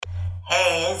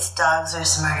It's Dogs Are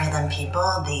Smarter Than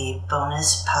People, the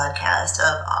bonus podcast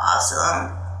of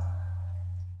Awesome,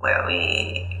 where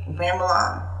we ramble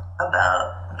on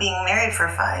about being married for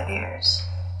 5 years.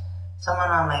 Someone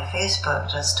on my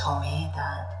Facebook just told me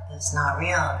that it's not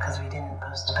real because we didn't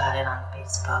post about it on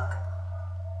Facebook.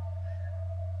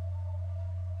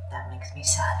 That makes me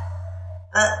sad.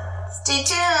 But stay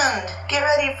tuned. Get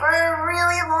ready for a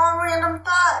really long random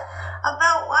thought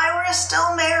about why we're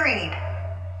still married.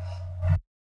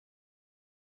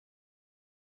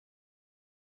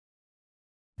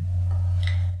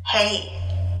 Hey.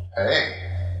 Hey.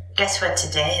 Guess what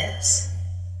today is?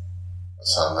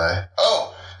 Sunday.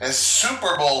 Oh, it's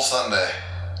Super Bowl Sunday.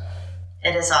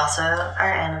 It is also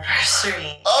our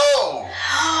anniversary. Oh!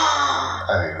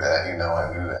 I knew that. You know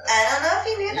I knew that. I don't know if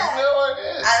you knew that. You know I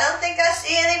did. I don't think I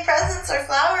see any presents or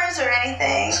flowers or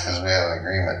anything. It's because we have an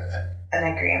agreement. An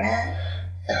agreement?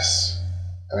 Yes.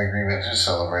 An agreement to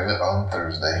celebrate it on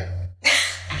Thursday.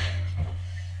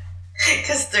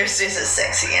 Because Thursday's a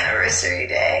sexy anniversary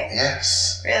day.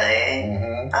 Yes. Really?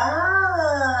 Mm-hmm.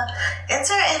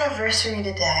 It's our anniversary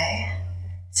today.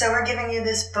 So we're giving you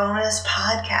this bonus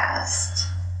podcast.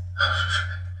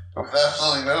 With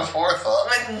absolutely no forethought.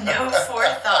 With no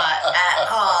forethought at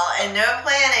all and no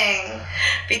planning.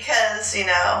 Because, you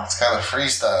know... It's kind of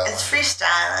freestyle. It's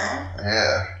freestyling.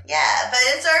 Yeah. Yeah, but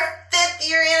it's our 5th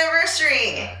year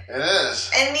anniversary. It is.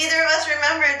 And neither of us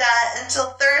remembered that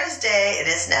until Thursday. It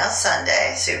is now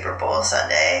Sunday, Super Bowl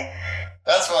Sunday.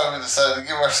 That's why we decided to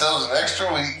give ourselves an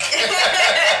extra week.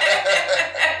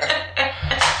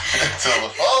 Until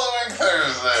the following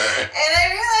Thursday. And I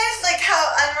realized like how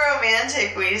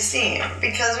unromantic we seem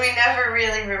because we never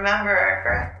really remember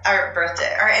our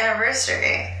birthday, our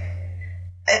anniversary.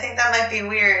 I think that might be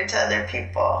weird to other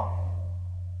people.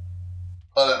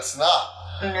 But it's not.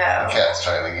 No. The cat's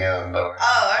trying to get in the door.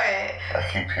 Oh, alright. I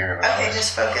keep hearing about it. Okay,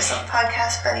 just focus on the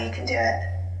podcast, buddy. You can do it.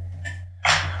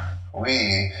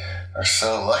 We are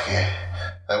so lucky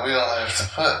that we don't have to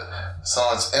put so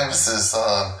much emphasis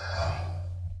on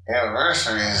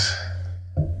anniversaries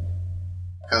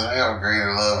because we have a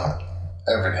greater love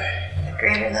every day. A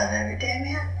greater love every day,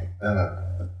 man.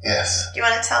 Yes. Do you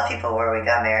want to tell people where we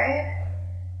got married?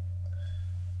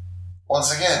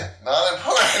 Once again, not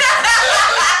important.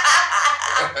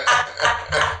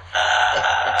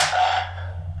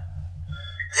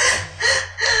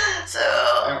 So.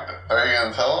 Are you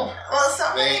gonna tell them? Well,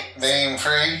 something. Name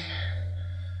free.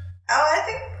 Oh, I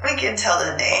think we can tell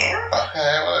the name.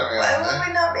 Okay, whatever. Why would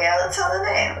we not be able to tell the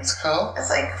name? It's cool. It's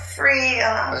like free.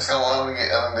 I just don't want them to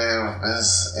get inundated with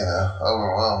this,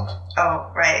 overwhelmed. Oh,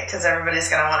 right, because everybody's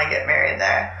gonna want to get married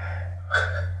there.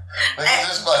 They can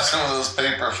just buy some of those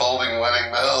paper folding wedding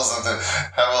bells and then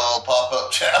have a little pop-up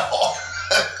chapel.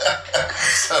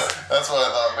 So that's why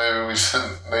I thought maybe we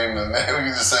shouldn't name the name.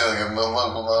 We could just say like a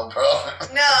local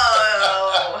nonprofit. No.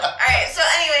 Alright, so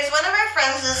anyways, one of our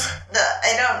friends is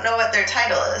I don't know what their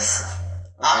title is.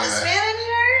 Office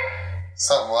manager?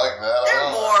 Something like that.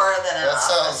 They're more than an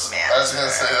office manager. I was going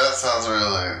to say, that sounds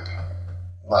really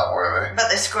not worthy. But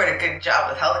they scored a good job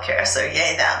with healthcare, so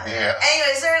yay them. Yeah.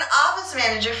 Anyways, they're an office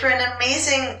manager for an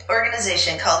amazing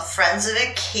organization called Friends of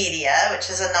Acadia, which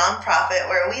is a nonprofit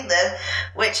where we live,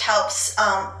 which helps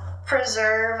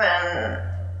preserve and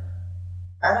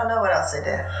I don't know what else they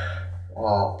do.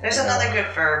 Well, there's another good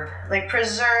verb, like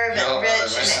preserve,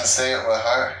 enrich,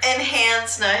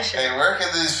 enhance. No, I should. Hey, where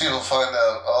can these people find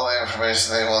out all the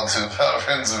information they want to about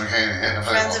Friends of Acadia?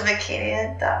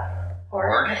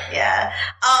 Friendsofacadia.org. Yeah.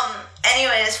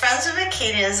 Anyways, Friends of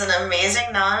Acadia is an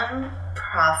amazing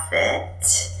non-profit,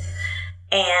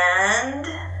 and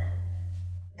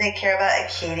they care about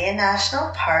Acadia National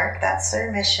Park. That's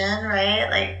their mission, right?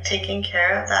 Like taking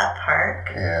care of that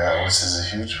park. Yeah, which is a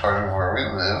huge part of where we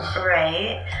live.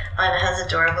 Right. And it has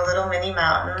adorable little mini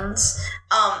mountains.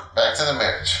 Back to the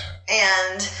marriage.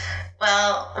 And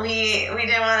well, we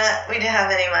didn't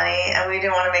have any money, and we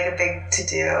didn't want to make a big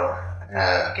to-do.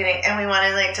 And we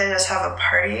wanted to just have a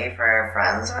party for our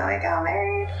friends when we got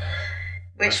married,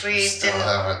 which we still didn't.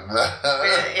 Haven't done.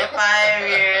 5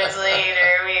 years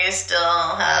later, we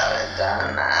still haven't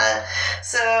done that.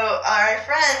 So our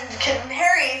friend can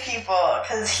marry people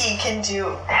because he can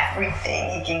do everything.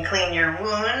 He can clean your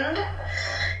wound.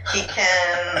 He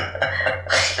can.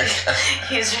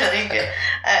 He's really good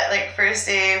at first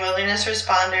aid, wilderness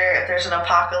responder. If there's an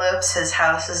apocalypse, his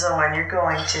house is the one you're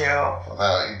going to. Well,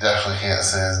 no, you definitely can't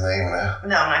say his name now.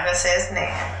 No, I'm not gonna say his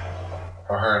name.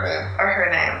 Or her name. Or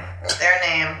her name. Their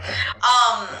name.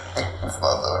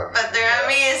 But they're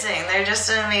amazing. They're just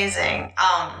amazing.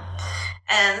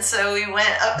 And so we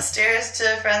went upstairs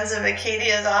to Friends of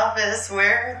Acadia's office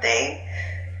where they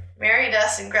marry married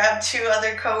us and grabbed 2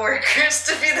 other co-workers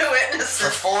to be the witnesses. For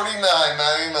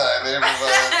 $49.99, they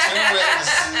provided 2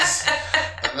 witnesses,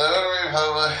 the notary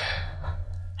public,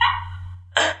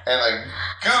 and a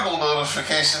Google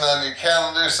notification on your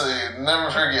calendar so you'd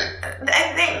never forget.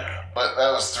 I think. But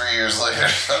that was 3 years later,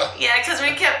 so. Yeah, because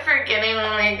we kept forgetting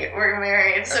when we were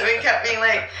married, so we kept being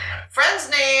like, friend's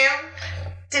name.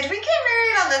 Did we get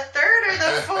married on the 3rd or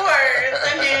the 4th?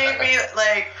 And he'd be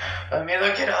like, let me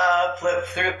look it up, flip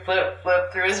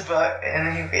through his book,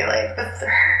 and he'd be like, the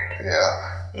 3rd.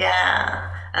 Yeah. Yeah.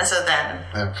 And so then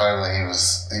finally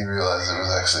he realized it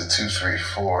was actually 2, 3,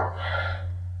 4.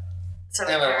 So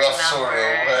in a rough sort of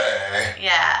way.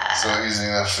 Yeah. So easy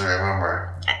enough to remember.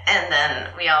 And then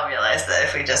we all realized that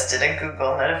if we just did a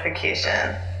Google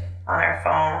notification on our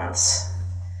phones,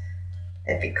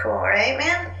 it'd be cool, right,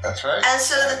 man? That's right. And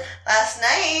so last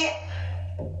night,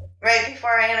 right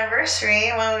before our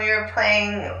anniversary, when we were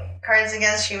playing Cards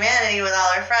Against Humanity with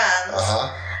all our friends,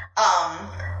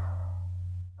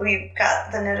 we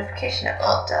got the notification that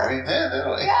popped up. We did,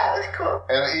 didn't we? Yeah, it was cool.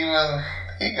 And even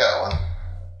he got one.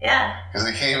 Yeah. Because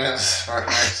he came in to say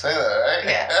that, right?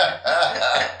 Yeah.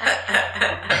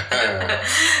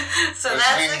 So which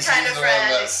that's means the kind he's of friend.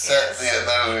 The one that set the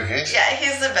notification. Yeah,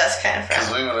 he's the best kind of friend.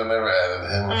 Because we would have never added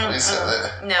him if we said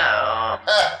it. No.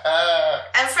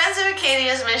 And Friends of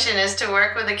Acadia's mission is to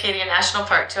work with Acadia National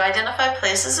Park to identify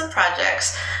places and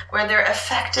projects where their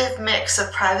effective mix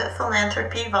of private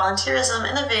philanthropy, volunteerism,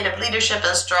 innovative leadership,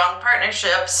 and strong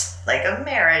partnerships, like a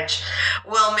marriage,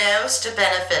 will most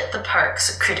benefit the park's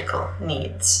critical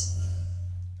needs.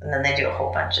 And then they do a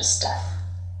whole bunch of stuff.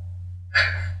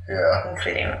 Yeah.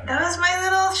 Including, that was my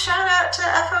little shout out to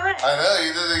FOA. I know,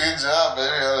 you did a good job,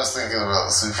 baby. I was thinking about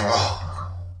the Super Bowl.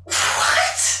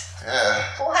 What? Yeah.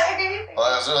 Why do you think?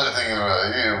 Well, I was really thinking about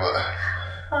you, but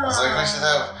I was like, we should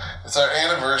have, it's our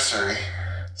anniversary.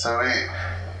 So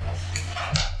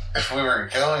if we were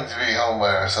going to be home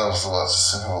by ourselves to watch the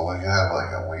Super Bowl, we could have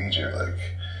like a wager, like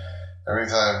every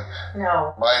time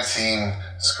my team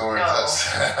scored a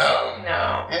touchdown.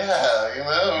 No. Yeah, you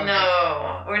know.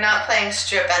 No, we're not playing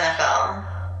strip NFL.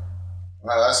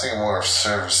 No, I was thinking more of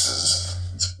services.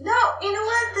 No, you know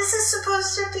what? This is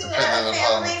supposed to be a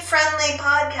family-friendly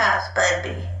podcast,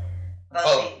 Bubby.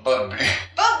 Bubby.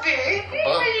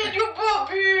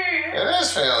 It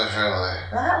is family-friendly.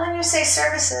 Not when you say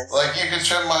services. Like you could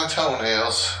trim my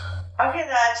toenails. Okay,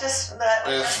 that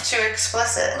was too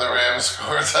explicit. The Rams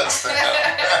scored a touchdown.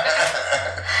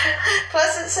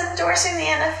 Plus, it's endorsing the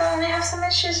NFL, and they have some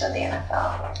issues with the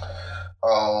NFL.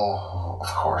 Oh, of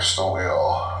course, don't we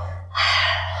all?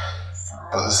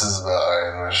 But this is about our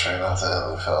anniversary, not the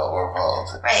NFL or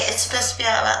politics. Right, it's supposed to be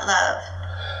all about love.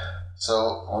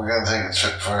 So, we're going to take a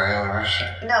trip for our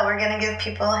anniversary? No, we're going to give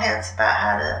people hints about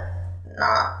how to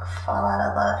not fall out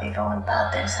of love even when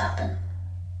bad things happen.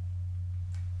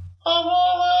 I'm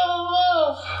all out of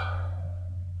love.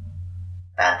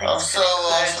 Bad things. I'm so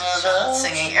lost in the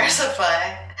singing Air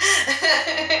Supply.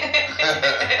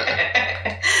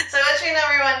 So what's your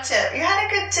number 1 tip? You had a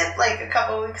good tip like a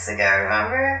couple weeks ago,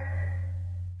 remember?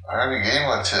 I already gave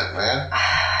my tip, man.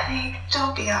 Honey,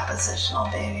 don't be oppositional,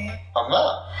 baby. I'm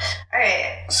not.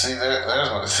 Alright. See, there's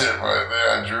my tip right there.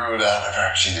 I drew it out of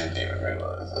her. She didn't even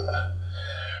realize it.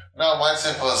 No, my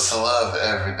tip was to love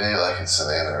every day like it's an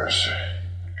anniversary.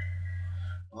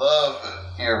 Love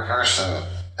your person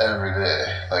every day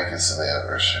like it's an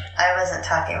anniversary. I wasn't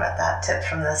talking about that tip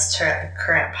from this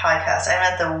current podcast. I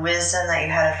meant the wisdom that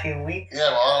you had a few weeks ago. Yeah,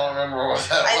 well, I don't remember what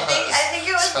that was. I think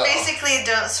it was basically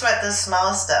don't sweat the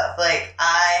small stuff. Like,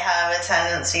 I have a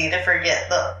tendency to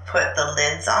put the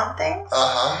lids on things.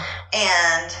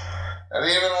 And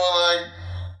even when I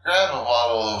grab a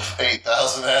bottle of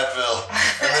 8,000 Advil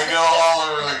and they go all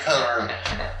over the cupboard,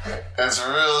 it's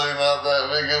really not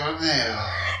that big of a deal.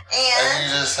 And you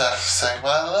just have to say,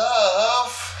 my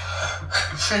love,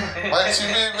 might you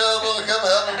be available to come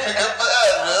help me pick up the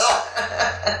Advil?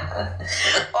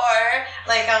 Or,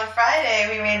 like on Friday,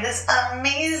 we made this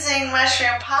amazing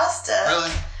mushroom pasta.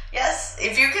 Really? Yes,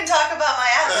 if you can talk about my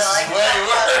Advil, I can talk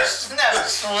about it. No.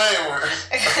 It's way worse.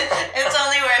 It's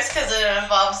only worse because it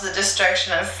involves the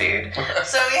destruction of food.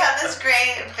 So we have this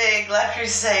great big Le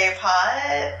Creuset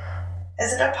pot.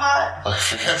 Is it a pot? Look,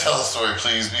 if you're going to tell the story,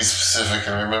 please be specific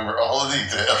and remember all the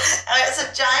details. It's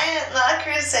a giant Le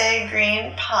Creuset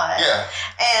green pot. Yeah.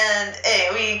 And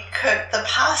we cooked the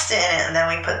pasta in it, and then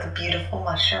we put the beautiful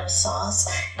mushroom sauce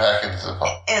back into the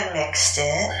pot. And mixed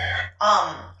it.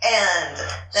 And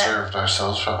then, served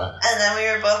ourselves from it. And then we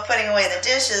were both putting away the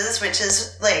dishes, which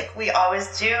is like we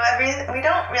always do. We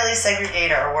don't really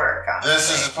segregate our work.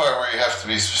 This is the part where you have to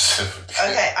be specific.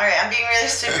 Okay, all right. I'm being really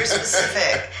super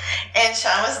specific. And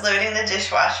Sean was loading the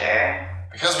dishwasher.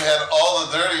 Because we had all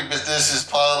the dirty dishes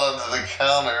piled onto the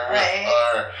counter with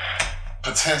our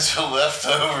potential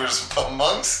leftovers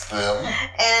amongst them.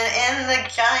 And in the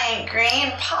giant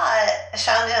green pot,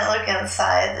 Sean didn't look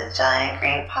inside the giant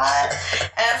green pot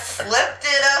and flipped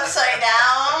it upside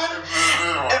down,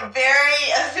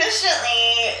 very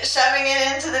efficiently shoving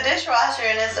it into the dishwasher,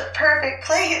 and it's a perfect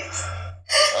place.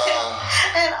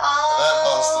 And that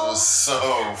pasta was so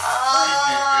freaking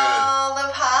good. All the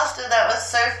pasta that was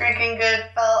so freaking good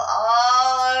fell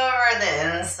all over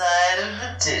the inside of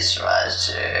the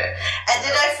dishwasher. And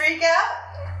did I freak out?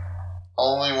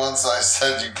 Only once I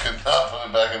said you could not put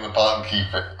it back in the pot and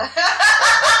keep it.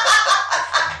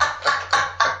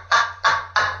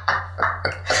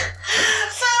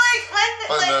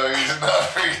 But no, you did not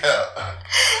freak out.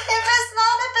 If it's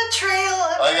not a betrayal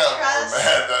of I got trust, more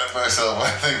mad at myself,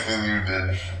 I think, than you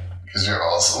did. Because you're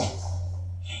awesome.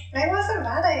 I wasn't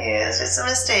mad at you. It's just a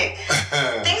mistake.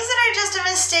 Things that are just a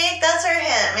mistake, that's our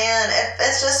hint, man. If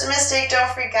it's just a mistake,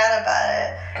 don't freak out about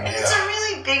it. If it's a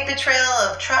really big betrayal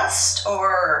of trust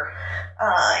or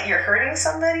you're hurting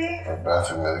somebody.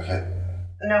 Bathroom etiquette.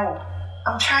 No.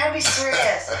 I'm trying to be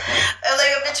serious.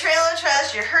 Like a betrayal of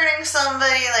trust, you're hurting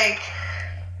somebody, like,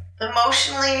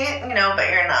 emotionally, but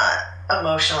you're not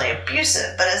emotionally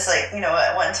abusive. But it's like,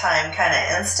 at one time kind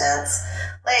of instance.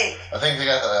 Like, I think they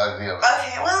got the idea.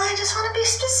 Okay, well, I just want to be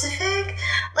specific.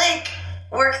 Like,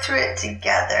 work through it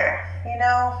together,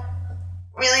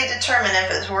 Really determine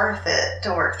if it's worth it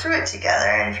to work through it together.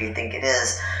 And if you think it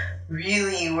is,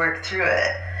 really work through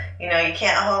it. You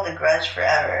can't hold a grudge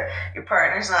forever. Your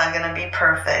partner's not going to be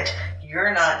perfect.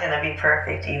 You're not going to be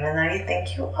perfect, even though you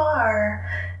think you are.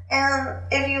 And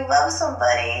if you love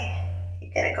somebody, you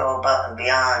got to go above and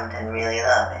beyond and really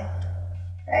loving.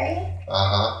 Right?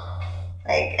 Uh-huh.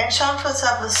 And Sean puts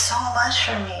up with so much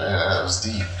for me. Yeah, that was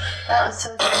deep. That was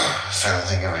so deep. I was trying to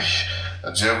think of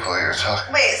a joke while you were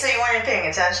talking. Wait, so you weren't paying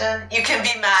attention? You can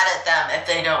be mad at them if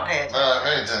they don't pay attention. No, I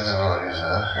paid attention to what you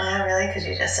said. Yeah, really? Because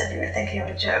you just said you were thinking of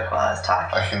a joke while I was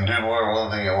talking. I can do more than one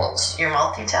thing at once. You're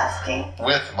multitasking?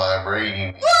 With my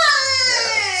brain. What?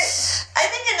 Yes. I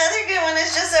think another good one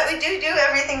is just that we do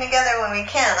everything together when we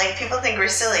can. Like, people think we're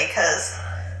silly because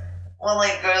we'll,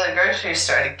 go to the grocery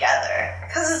store together.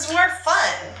 Because it's more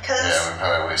fun. Yeah, we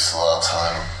probably waste a lot of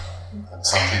time. In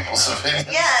some people's opinion.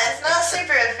 Yeah, it's not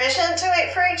super efficient to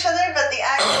wait for each other, but the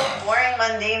actual boring,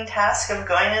 mundane task of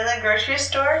going to the grocery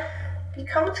store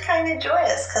becomes kind of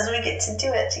joyous because we get to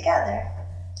do it together.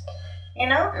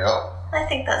 Yep. I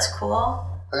think that's cool.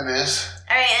 It is.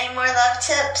 Alright, any more love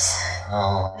tips?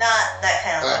 Oh. Not that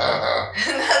kind of love.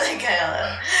 Not that kind of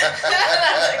love. Not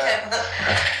that kind of love.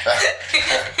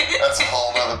 That's a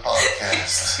whole nother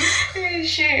podcast.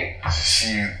 Shoot.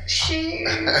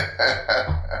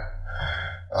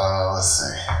 Let's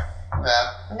see.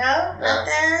 No?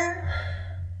 Nothing?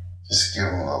 Just give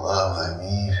them the love they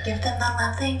need. Give them the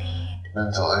love they need.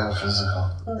 Mental and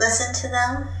physical. Listen to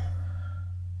them.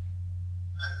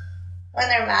 When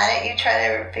they're mad at you, try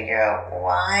to figure out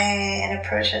why and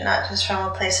approach it not just from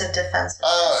a place of defensiveness.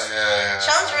 Oh, yeah.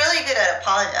 Sean's really good at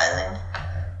apologizing.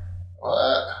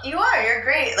 What? You are. You're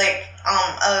great.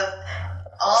 Of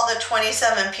all the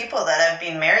 27 people that I've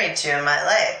been married to in my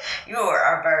life, you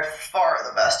are by far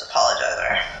the best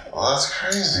apologizer. Well, that's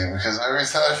crazy because every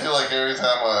time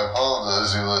I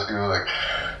apologize, you're like,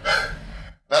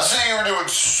 now see, you were doing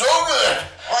so good,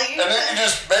 and then you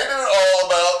just made it all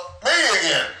about me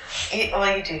again. You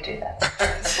do that.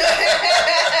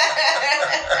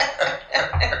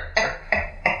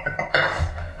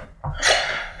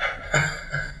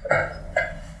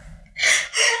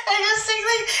 I just think,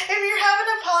 if you have an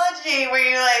apology where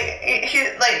you're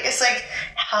it's like,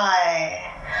 hi,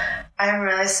 I'm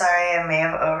really sorry I may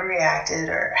have overreacted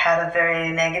or had a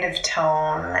very negative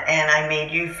tone and I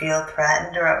made you feel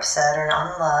threatened or upset or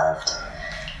unloved.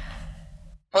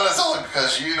 But it's only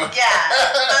because you. Yeah,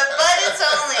 but it's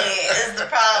only is the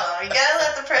problem. You gotta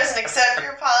let the person accept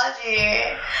your apology.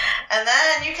 And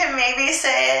then you can maybe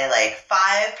say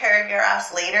 5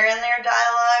 paragraphs later in their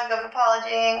dialogue of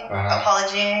apologizing.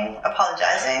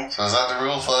 So is that the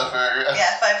rule, 5 paragraphs?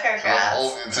 Yeah, 5 paragraphs. So I'm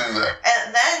holding you to that.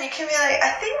 And then you can be like,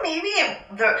 I think maybe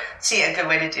a good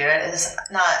way to do it is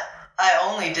not, I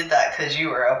only did that because you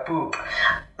were a boop.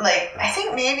 I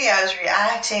think maybe I was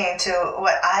reacting to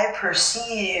what I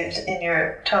perceived in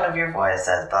your tone of your voice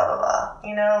as blah, blah, blah.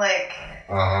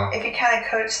 If you kind of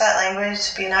coach that language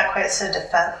to be not quite so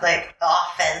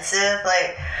offensive,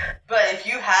 but if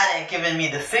you hadn't given me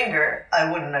the finger,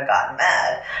 I wouldn't have gotten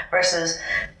mad. Versus,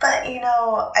 but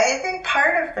I think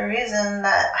part of the reason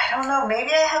that, I don't know,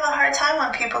 maybe I have a hard time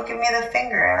when people give me the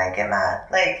finger and I get mad.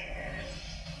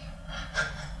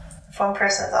 If one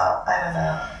person's off, I don't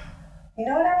know. You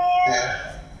know what I mean?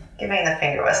 Yeah. Giving the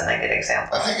finger wasn't a good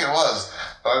example. I think it was,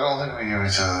 but I don't think we give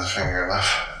each other the finger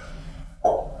enough.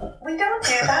 We don't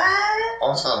do that.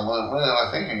 Also, I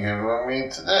think you gave it to me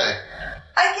today.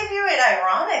 I give you it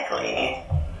ironically.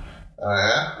 Oh,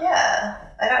 yeah? Yeah.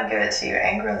 I don't give it to you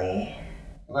angrily.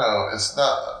 No, it's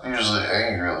not usually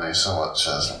angrily so much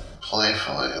as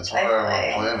playfully. It's more of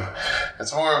a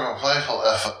playful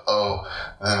FO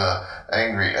than an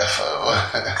angry FO.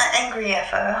 An angry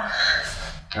FO.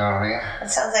 You know what I mean? It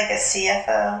sounds like a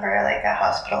CFO for like a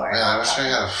hospital or I wish we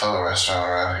had a pho restaurant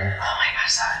around here. Oh my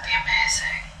gosh, that would be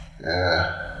amazing.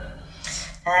 Yeah.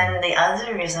 And the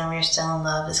other reason we're still in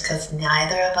love is because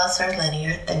neither of us are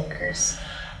linear thinkers.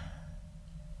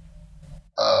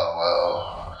 Oh,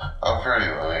 well, I'm pretty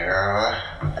linear, aren't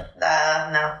I?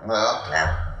 No.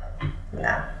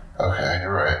 No. Okay,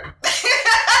 you're right. That's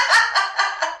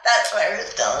why we're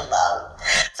still in love.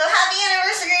 So happy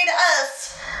anniversary to us.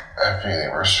 Happy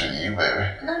anniversary to you, baby.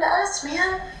 No, to us,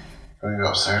 man. Can we go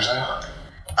upstairs now?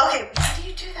 Okay, why do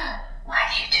you do that?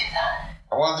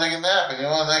 I want to take a nap and you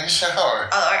want to take a shower.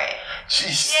 Oh, alright.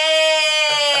 Jeez. Yay!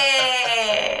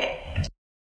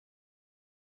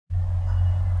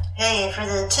 Hey, for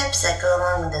the tips that go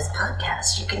along with this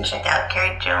podcast, you can check out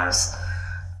Carrie Jones'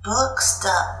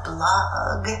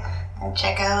 books.blog and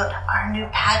check out our new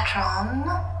Patreon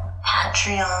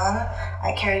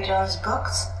at Carrie Jones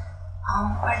Books.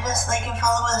 Or just like and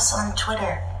follow us on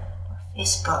Twitter or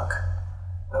Facebook,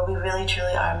 where we really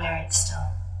truly are married still,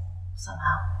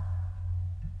 somehow.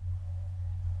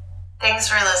 Thanks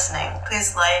for listening.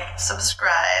 Please like,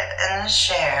 subscribe, and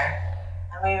share.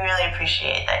 And we really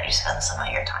appreciate that you spend some of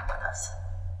your time with us.